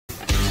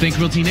Think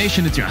Realty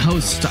Nation, it's your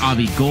host,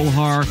 Avi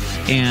Golhar,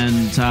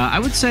 and I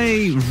would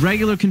say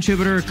regular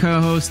contributor,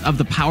 co-host of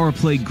the Power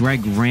Play,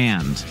 Greg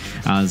Rand,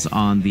 is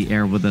on the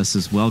air with us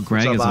as well.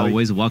 Greg, up, as Avi?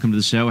 always, welcome to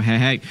the show.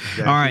 Hey.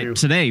 Thank All right, you.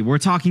 today we're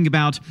talking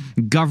about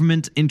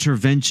government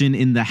intervention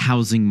in the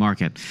housing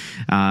market.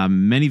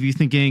 Many of you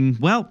thinking,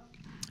 well,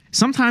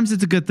 sometimes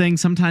it's a good thing.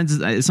 Sometimes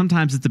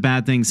it's a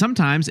bad thing.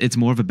 Sometimes it's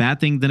more of a bad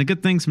thing than a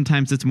good thing.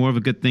 Sometimes it's more of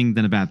a good thing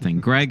than a bad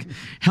thing. Greg,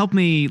 help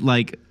me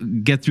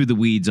get through the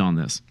weeds on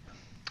this.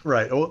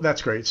 Right. Oh,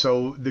 that's great.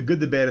 So the good,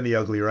 the bad, and the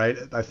ugly, right?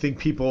 I think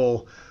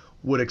people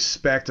would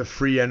expect a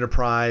free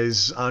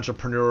enterprise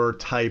entrepreneur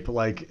type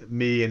like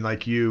me and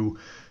like you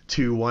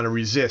to want to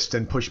resist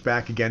and push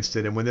back against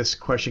it. And when this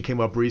question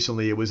came up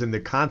recently, it was in the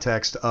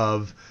context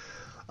of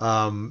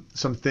some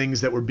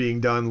things that were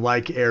being done,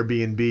 like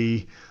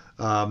Airbnb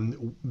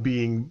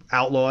being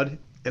outlawed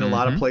in a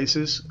lot of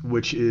places,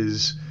 which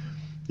is,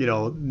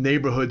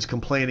 neighborhoods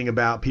complaining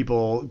about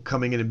people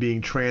coming in and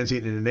being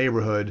transient in a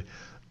neighborhood.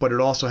 But it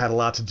also had a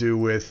lot to do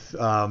with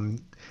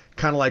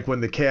kind of like when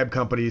the cab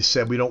companies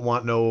said we don't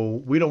want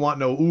no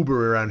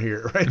Uber around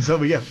here, right? So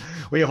we have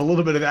a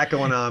little bit of that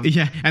going on.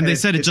 Yeah, and they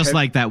said it just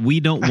like that.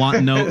 We don't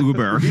want no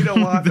Uber. We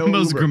don't want the no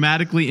most Uber.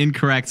 grammatically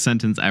incorrect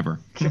sentence ever.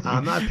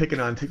 I'm not picking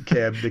on the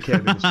cab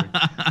industry.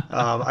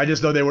 I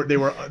just know they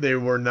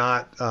were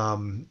not.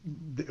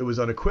 It was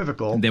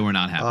unequivocal. They were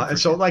not happy. And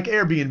so, like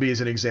Airbnb is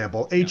an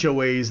example.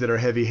 HOAs that are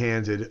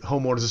heavy-handed,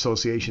 homeowners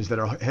associations that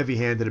are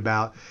heavy-handed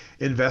about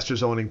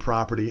investors owning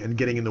property and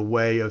getting in the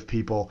way of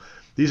people.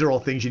 These are all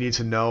things you need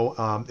to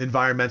know.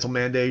 Environmental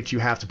mandates, you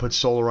have to put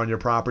solar on your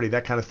property.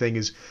 That kind of thing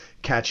is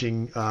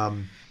catching.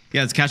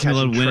 It's catching a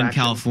little wind in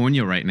traction.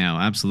 California right now.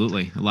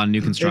 Absolutely, a lot of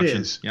new construction.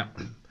 It is. Yeah.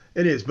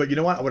 It is. But you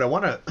know what? What I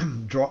want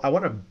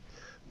to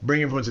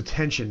bring everyone's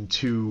attention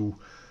to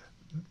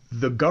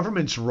the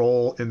government's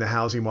role in the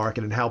housing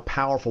market and how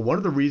powerful. One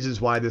of the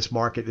reasons why this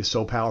market is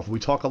so powerful. We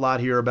talk a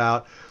lot here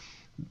about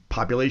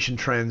population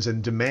trends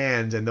and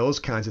demand and those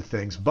kinds of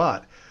things,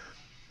 but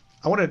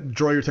I want to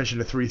draw your attention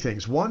to three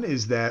things. One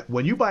is that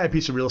when you buy a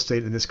piece of real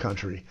estate in this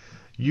country,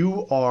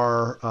 you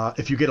are,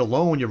 if you get a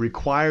loan, you're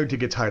required to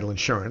get title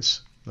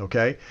insurance.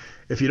 Okay.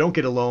 If you don't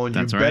get a loan,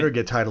 That's you right. better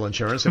get title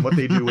insurance. And what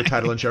they do with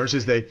title insurance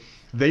is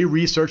they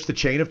research the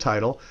chain of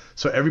title.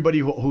 So everybody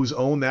who's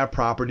owned that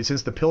property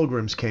since the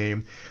Pilgrims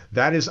came,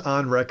 that is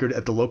on record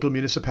at the local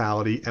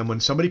municipality. And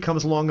when somebody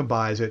comes along and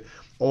buys it,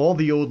 all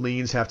the old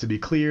liens have to be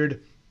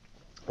cleared.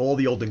 All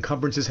the old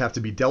encumbrances have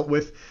to be dealt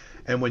with.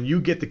 And when you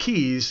get the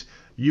keys,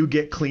 you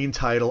get clean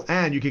title,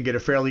 and you can get a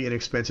fairly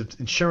inexpensive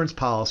insurance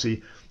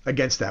policy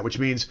against that, which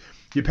means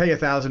you pay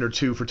 $1,000 or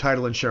 $2,000 for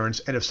title insurance.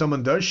 And if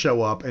someone does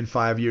show up in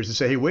 5 years and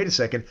say, hey, wait a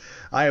second,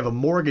 I have a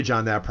mortgage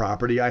on that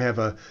property, I have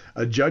a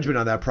judgment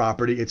on that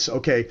property, it's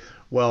okay,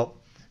 well,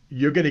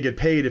 you're going to get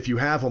paid if you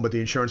have one, but the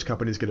insurance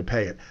company is going to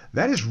pay it.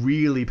 That is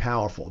really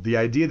powerful. The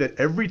idea that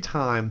every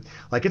time,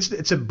 like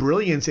it's a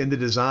brilliance in the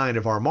design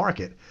of our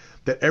market,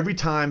 that every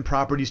time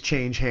properties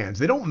change hands,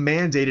 they don't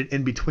mandate it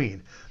in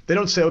between. They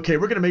don't say, okay,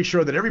 we're going to make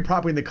sure that every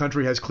property in the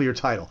country has clear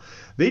title.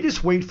 They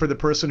just wait for the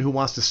person who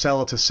wants to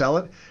sell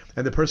it,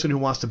 and the person who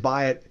wants to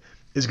buy it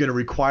is going to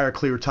require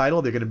clear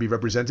title. They're going to be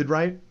represented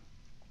right.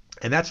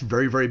 And that's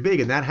very, very big.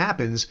 And that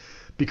happens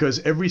because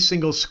every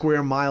single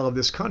square mile of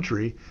this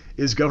country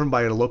is governed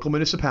by a local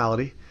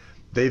municipality.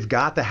 They've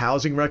got the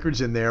housing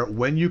records in there.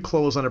 When you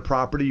close on a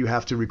property, you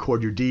have to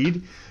record your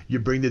deed. You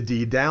bring the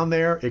deed down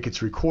there. It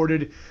gets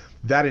recorded.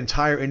 That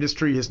entire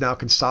industry has now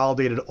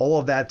consolidated all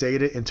of that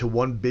data into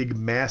one big,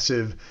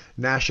 massive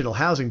national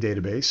housing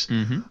database.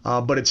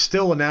 But it's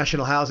still a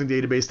national housing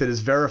database that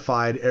is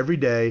verified every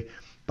day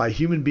by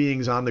human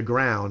beings on the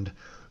ground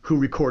who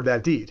record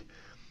that deed.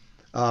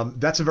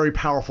 That's a very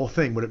powerful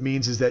thing. What it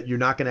means is that you're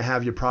not going to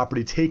have your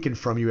property taken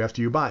from you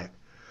after you buy it.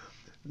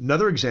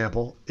 Another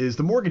example is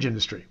the mortgage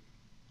industry.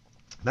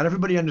 Not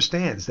everybody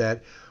understands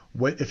that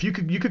if you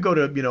could go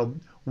to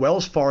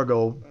Wells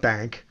Fargo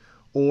Bank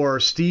or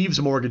Steve's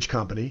Mortgage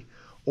Company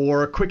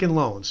or Quicken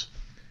Loans,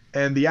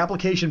 and the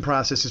application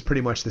process is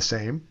pretty much the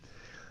same.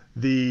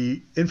 The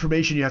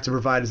information you have to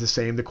provide is the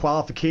same. The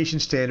qualification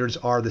standards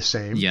are the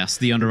same. Yes,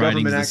 the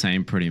underwriting is the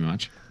same pretty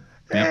much.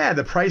 Yeah,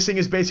 the pricing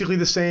is basically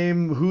the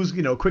same.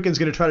 Quicken's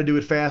going to try to do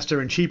it faster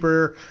and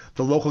cheaper.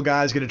 The local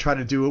guy is going to try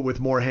to do it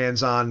with more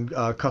hands-on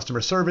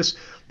customer service.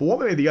 But one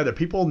way or the other,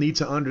 people need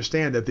to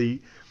understand that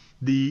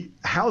the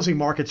housing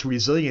market's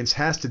resilience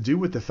has to do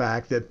with the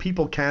fact that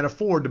people can't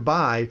afford to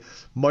buy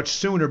much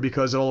sooner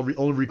because it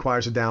only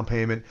requires a down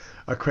payment,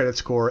 a credit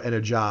score, and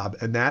a job.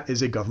 And that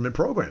is a government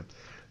program.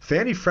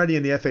 Fannie, Freddie,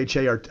 and the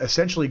FHA are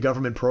essentially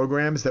government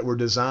programs that were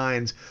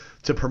designed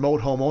to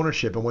promote home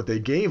ownership. And what they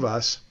gave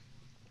us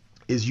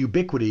is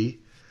ubiquity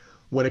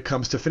when it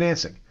comes to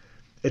financing.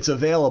 It's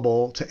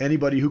available to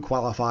anybody who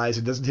qualifies.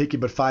 It doesn't take you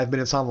but 5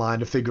 minutes online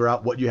to figure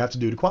out what you have to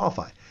do to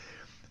qualify.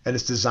 And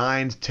it's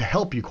designed to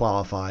help you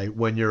qualify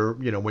when you're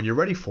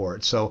ready for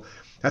it. So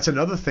that's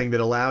another thing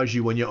that allows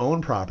you, when you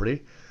own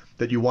property,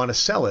 that you want to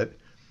sell it,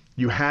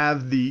 you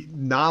have the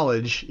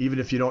knowledge, even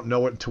if you don't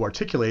know it to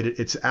articulate it,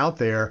 it's out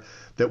there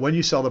that when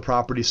you sell the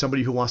property,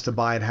 somebody who wants to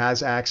buy it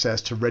has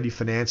access to ready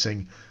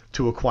financing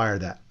to acquire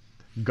that.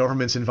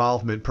 Government's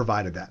involvement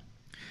provided that.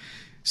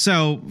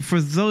 So for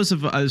those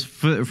of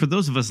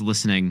us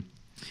listening,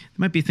 they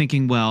might be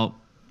thinking, well,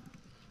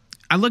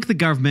 I look at the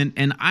government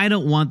and I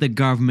don't want the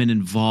government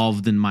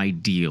involved in my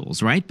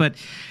deals, right? But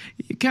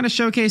you kind of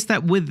showcase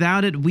that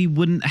without it, we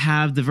wouldn't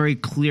have the very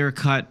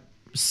clear-cut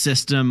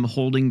system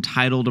holding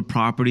title to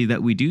property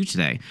that we do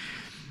today.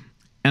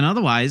 And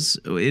otherwise,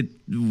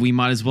 we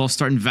might as well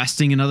start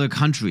investing in other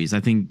countries. I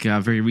think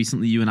very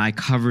recently you and I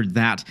covered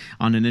that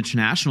on an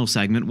international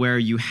segment where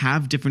you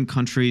have different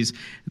countries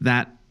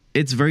that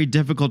it's very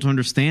difficult to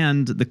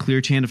understand the clear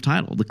chain of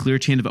title, the clear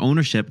chain of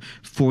ownership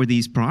for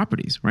these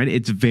properties, right?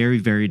 It's very,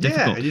 very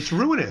difficult. Yeah, and it's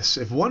ruinous.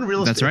 If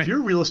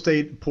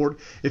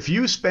if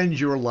you spend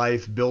your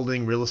life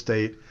building a real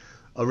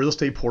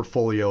estate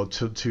portfolio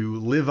to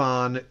live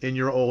on in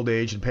your old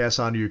age and pass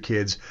on to your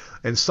kids,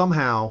 and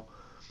somehow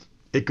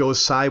it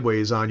goes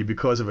sideways on you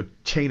because of a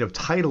chain of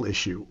title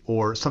issue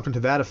or something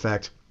to that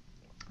effect,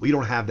 we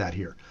don't have that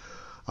here.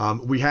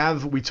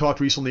 We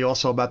talked recently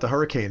also about the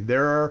hurricane.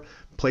 There are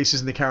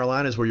places in the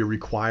Carolinas where you're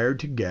required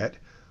to get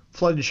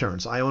flood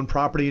insurance. I own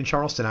property in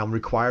Charleston. I'm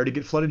required to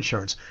get flood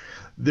insurance.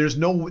 That's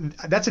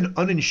an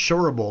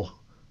uninsurable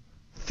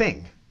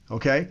thing,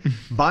 okay?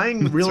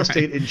 Buying real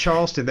estate in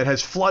Charleston that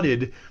has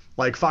flooded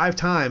like 5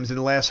 times in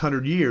the last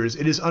 100 years,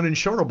 it is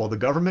uninsurable. The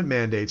government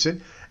mandates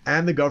it,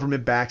 and the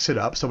government backs it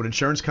up so an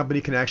insurance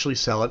company can actually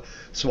sell it.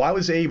 So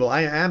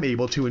I am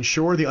able to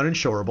insure the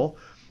uninsurable,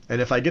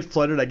 and if I get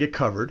flooded, I get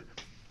covered.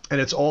 And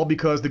it's all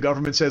because the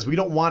government says we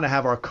don't want to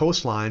have our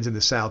coastlines in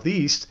the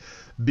southeast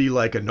be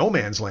like a no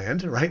man's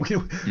land, right?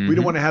 We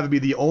don't want to have it be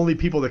the only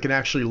people that can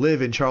actually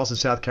live in Charleston,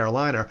 South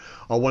Carolina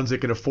are ones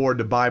that can afford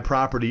to buy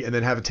property and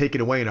then have it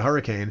taken away in a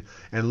hurricane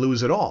and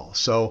lose it all.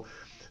 So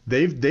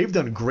they've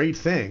done great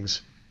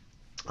things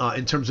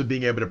in terms of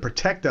being able to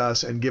protect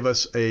us and give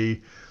us a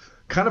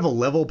kind of a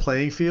level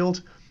playing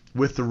field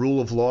with the rule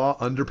of law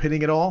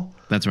underpinning it all.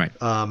 That's right.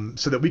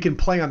 So that we can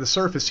play on the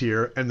surface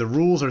here, and the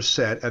rules are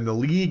set, and the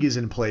league is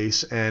in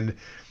place, and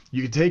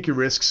you can take your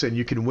risks, and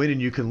you can win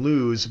and you can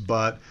lose,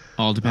 but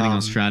all depending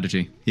on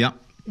strategy. Yep.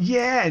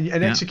 Yeah,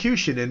 and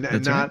execution, and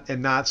That's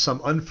not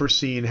some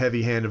unforeseen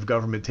heavy hand of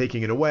government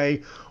taking it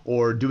away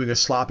or doing a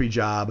sloppy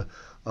job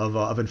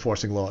of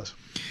enforcing laws.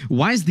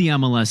 Why is the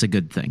MLS a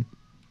good thing?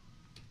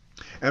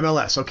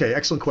 MLS. Okay,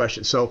 excellent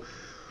question. So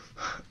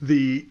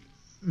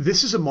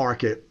this is a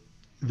market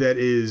that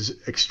is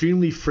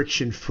extremely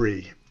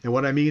friction-free. And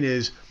what I mean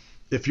is,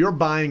 if you're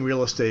buying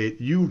real estate,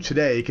 you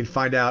today can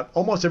find out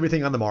almost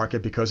everything on the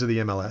market because of the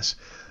MLS.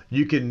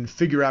 You can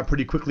figure out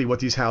pretty quickly what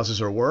these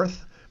houses are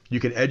worth.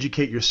 You can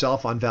educate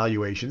yourself on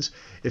valuations.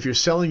 If you're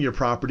selling your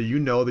property, you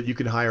know that you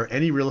can hire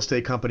any real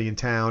estate company in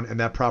town and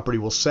that property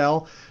will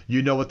sell.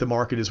 You know what the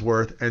market is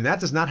worth, and that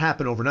does not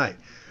happen overnight.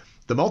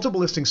 The multiple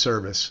listing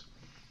service,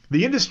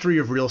 the industry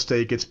of real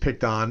estate gets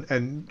picked on,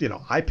 and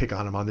I pick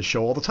on them on the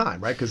show all the time,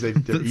 right? Because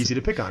they're easy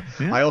to pick on.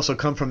 Yeah. I also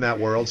come from that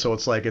world, so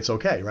it's like it's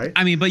okay, right?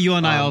 I mean, but you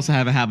and I also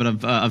have a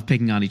habit of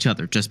picking on each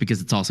other just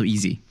because it's also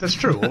easy. That's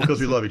true, because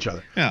we love each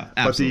other. Yeah,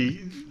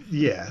 absolutely.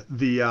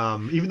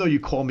 But even though you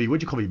call me,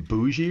 what'd you call me,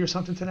 bougie or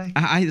something today?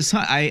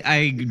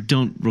 I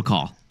don't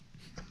recall.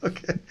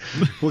 Okay,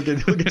 we'll get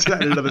to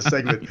that in another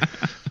segment.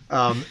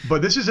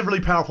 But this is a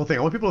really powerful thing.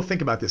 I want people to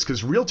think about this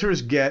because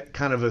realtors get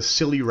kind of a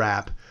silly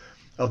rap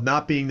of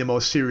not being the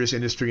most serious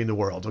industry in the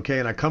world, okay?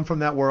 And I come from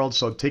that world,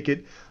 so take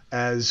it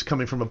as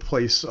coming from a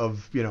place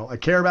of, I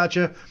care about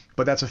you,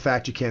 but that's a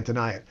fact, you can't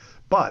deny it.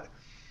 But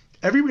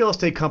every real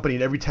estate company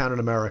in every town in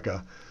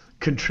America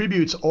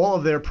contributes all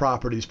of their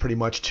properties pretty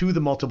much to the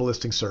multiple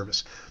listing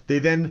service. They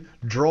then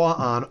draw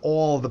on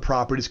all of the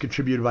properties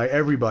contributed by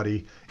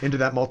everybody into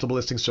that multiple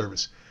listing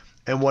service.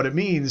 And what it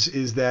means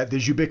is that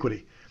there's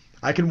ubiquity.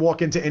 I can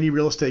walk into any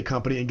real estate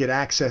company and get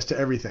access to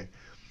everything.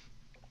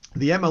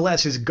 The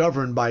MLS is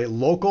governed by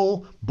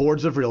local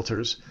boards of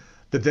realtors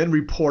that then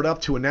report up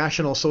to a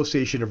national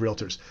association of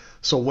realtors.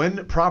 So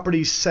when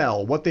properties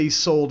sell, what they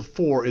sold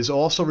for is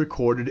also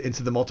recorded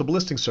into the multiple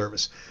listing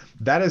service.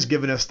 That has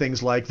given us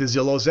things like the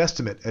Zillow's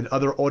estimate and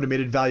other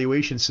automated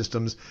valuation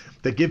systems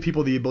that give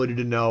people the ability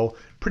to know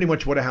pretty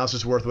much what a house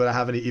is worth without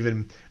having to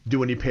even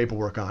do any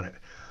paperwork on it.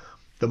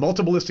 The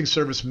multiple listing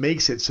service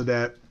makes it so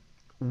that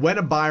when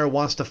a buyer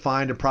wants to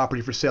find a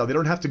property for sale, they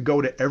don't have to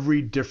go to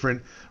every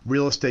different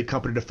real estate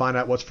company to find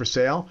out what's for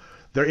sale.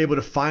 They're able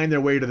to find their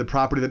way to the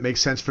property that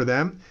makes sense for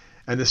them.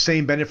 And the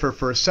same benefit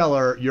for a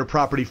seller, your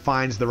property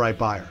finds the right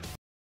buyer.